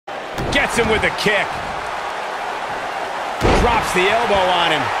Hits him with a kick. Drops the elbow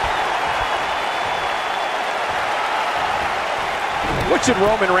on him. What should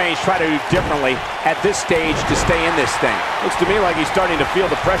Roman Reigns try to do differently at this stage to stay in this thing? Looks to me like he's starting to feel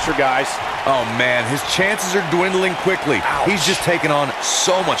the pressure, guys. Oh, man, his chances are dwindling quickly. Ouch. He's just taken on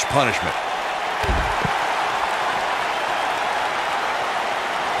so much punishment.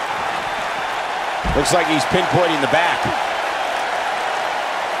 Looks like he's pinpointing the back.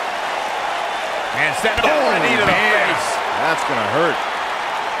 And stepping down knee to the face. That's going to hurt.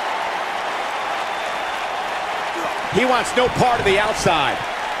 He wants no part of the outside.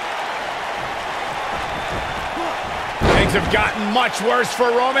 Things have gotten much worse for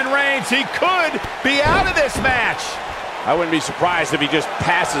Roman Reigns. He could be out of this match. I wouldn't be surprised if he just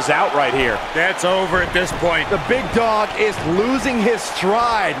passes out right here. That's over at this point. The big dog is losing his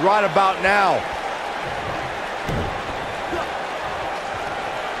stride right about now.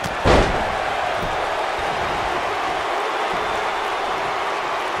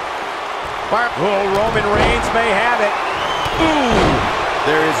 Oh, Roman Reigns may have it. Ooh!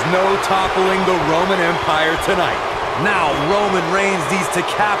 There is no toppling the Roman Empire tonight. Now Roman Reigns needs to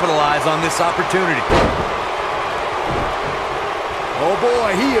capitalize on this opportunity. Oh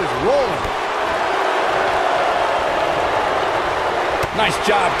boy, he is rolling. Nice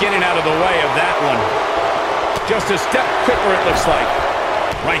job getting out of the way of that one. Just a step quicker, it looks like.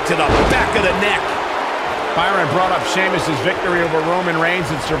 Right to the back of the neck. Byron brought up Sheamus' victory over Roman Reigns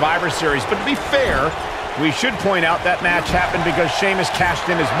in Survivor Series, but to be fair, we should point out that match happened because Sheamus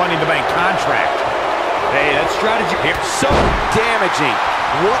cashed in his Money in the Bank contract. Hey, that strategy here, so damaging.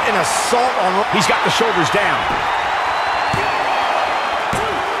 What an assault on... He's got the shoulders down.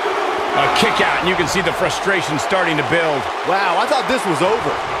 A kick out, and you can see the frustration starting to build. Wow, I thought this was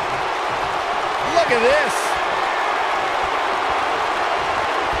over. Look at this.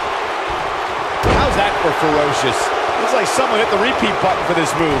 How's that for ferocious? Looks like someone hit the repeat button for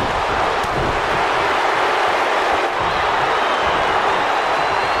this move.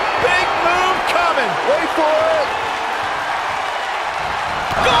 Big move coming. Wait for it.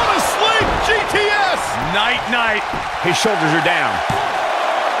 Go to sleep, GTS. Night, night. His shoulders are down.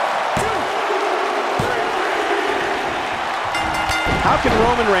 How can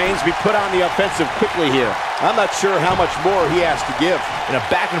Roman Reigns be put on the offensive quickly here? I'm not sure how much more he has to give. In a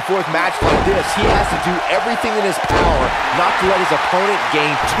back-and-forth match like this, he has to do everything in his power not to let his opponent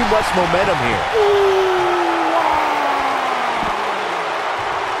gain too much momentum here.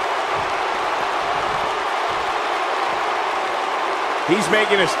 He's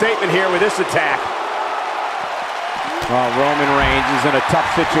making a statement here with this attack. Well, Roman Reigns is in a tough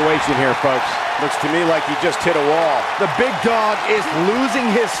situation here, folks. Looks to me like he just hit a wall. The big dog is losing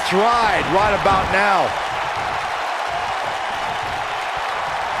his stride right about now.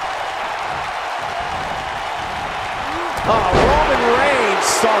 Oh, Roman Reigns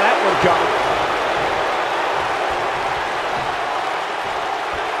saw that one coming.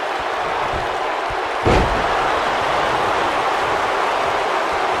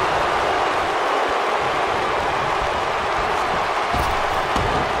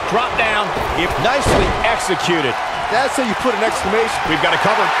 Drop down. Nicely executed. That's how you put an exclamation. We've got a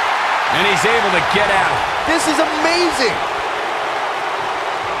cover. And he's able to get out. This is amazing.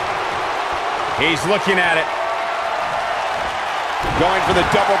 He's looking at it. Going for the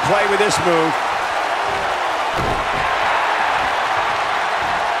double play with this move.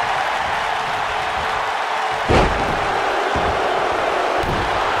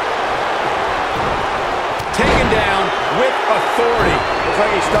 Taken down with authority. Looks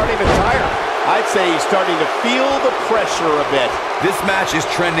like he's starting to tire. I'd say he's starting to feel the pressure a bit. This match is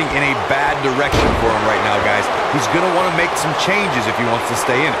trending in a bad direction for him right now, guys. He's going to want to make some changes if he wants to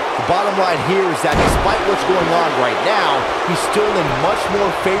stay in it. The bottom line here is that despite what's going on right now, he's still in much more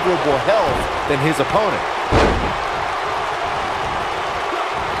favorable health than his opponent.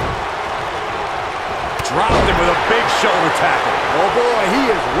 Dropped him with a big shoulder tackle. Oh boy, he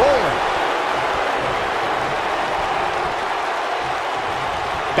is rolling.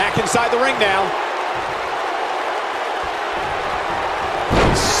 Back inside the ring now.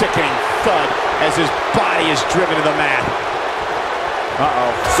 Sickening thud as his body is driven to the mat.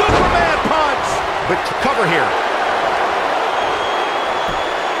 Uh-oh. Superman punch! But cover here.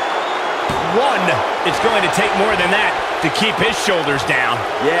 One. It's going to take more than that to keep his shoulders down.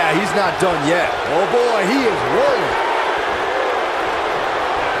 Yeah, he's not done yet. Oh boy, he is rolling.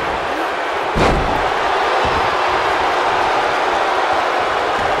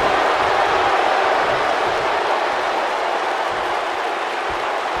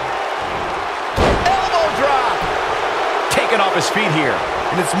 Off his feet here.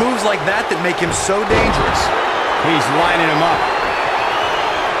 And it's moves like that that make him so dangerous. He's lining him up.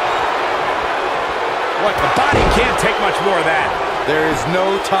 What, the body can't take much more of that. There is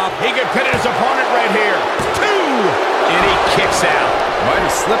no top. He could pin his opponent right here. 2! And he kicks out. Might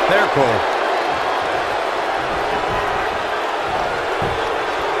have slipped there, Cole.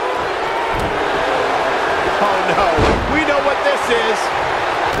 Oh no, we know what this is.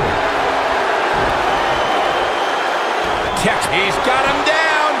 He's got him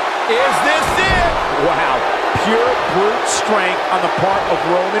down. Is this it? Wow, pure brute strength on the part of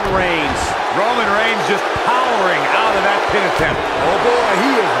Roman Reigns. Roman Reigns just powering out of that pin attempt. Oh boy,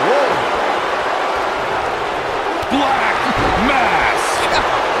 he is rolling. Black mass.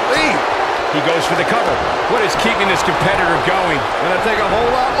 He goes for the cover. What is keeping this competitor going? Gonna take a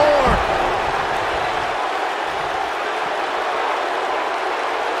whole lot more.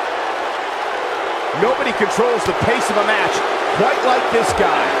 Nobody controls the pace of a match quite like this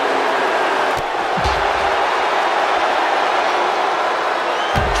guy.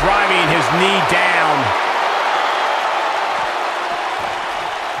 Driving his knee down.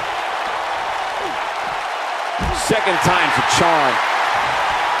 Second time's a charm.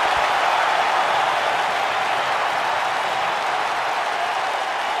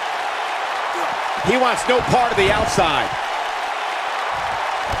 He wants no part of the outside.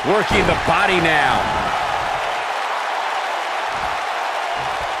 Working the body now.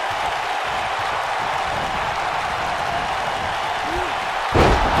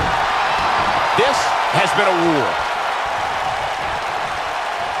 This has been a war.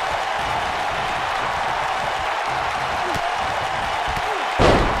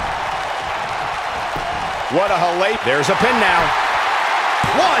 What a hilarious. There's a pin now.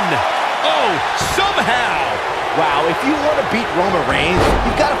 1. Oh, somehow. Wow, if you want to beat Roman Reigns,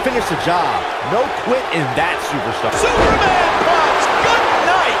 you've got to finish the job. No quit in that superstar. Superman punch. Good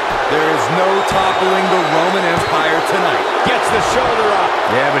night. There is no toppling the Roman Empire tonight. Gets the shoulder up.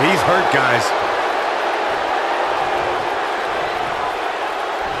 Yeah, but he's hurt, guys.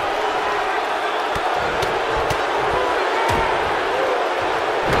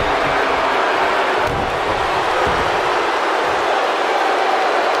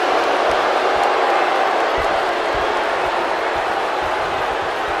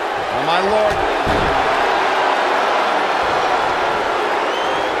 My Lord.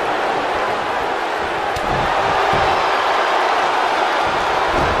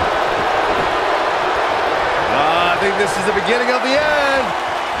 I think this is the beginning of the end.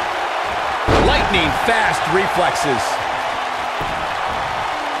 Lightning fast reflexes.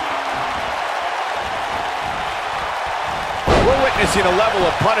 We're witnessing a level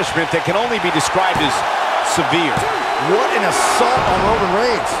of punishment that can only be described as severe. What an assault on Roman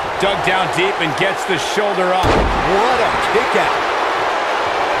Reigns. Dug down deep and gets the shoulder up. What a kick out.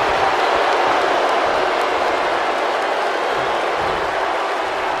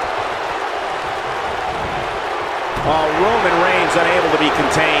 Oh, Roman Reigns unable to be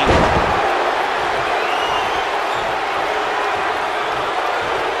contained.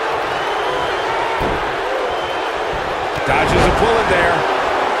 Dodges a bullet there.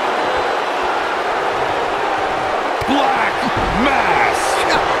 Black mass.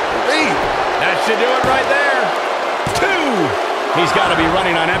 That should do it right there. 2. He's got to be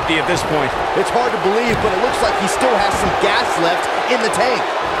running on empty at this point. It's hard to believe, but it looks like he still has some gas left in the tank.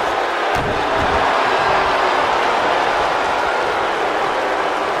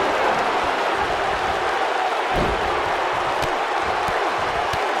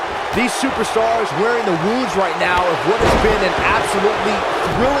 These superstars wearing the wounds right now of what has been an absolutely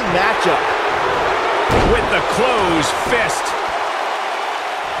thrilling matchup. With the closed fist.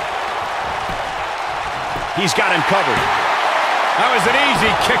 He's got him covered. That was an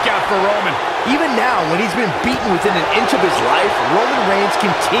easy kick out for Roman. Even now, when he's been beaten within an inch of his life, Roman Reigns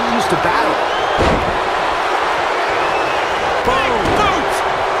continues to battle. Boom! Boot!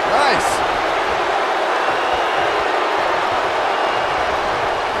 Nice.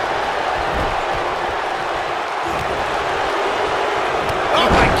 Oh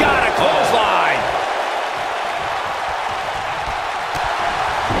my God, a clothesline!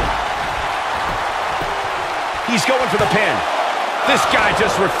 He's going for the pin. This guy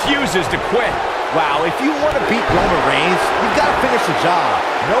just refuses to quit. Wow, if you want to beat Roman Reigns, you've got to finish the job.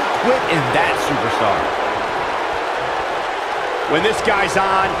 No quit in that superstar. When this guy's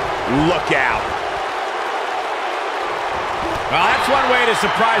on, look out. Well, that's one way to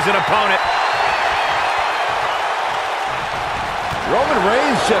surprise an opponent. Roman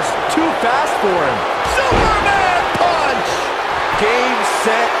Reigns just too fast for him. Superman punch! Game,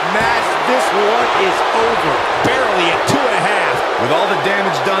 set, match. This one is over. Barely at 2.5. With all the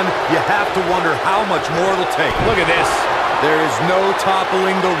damage done, you have to wonder how much more it'll take. Look at this. There is no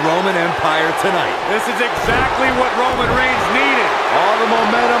toppling the Roman Empire tonight. This is exactly what Roman Reigns needed. All the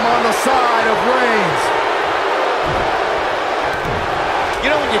momentum on the side of Reigns. You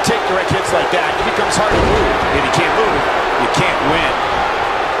know, when you take direct hits like that, it becomes hard to move. If you can't move, you can't win.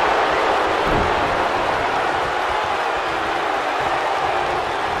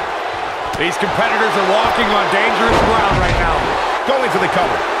 These competitors are walking on dangerous ground right now. Going for the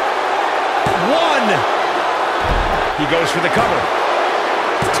cover. One. He goes for the cover.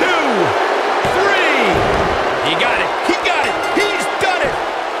 2, 3. He got it. He got it. He's done it.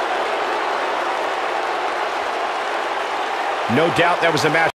 No doubt that was a match.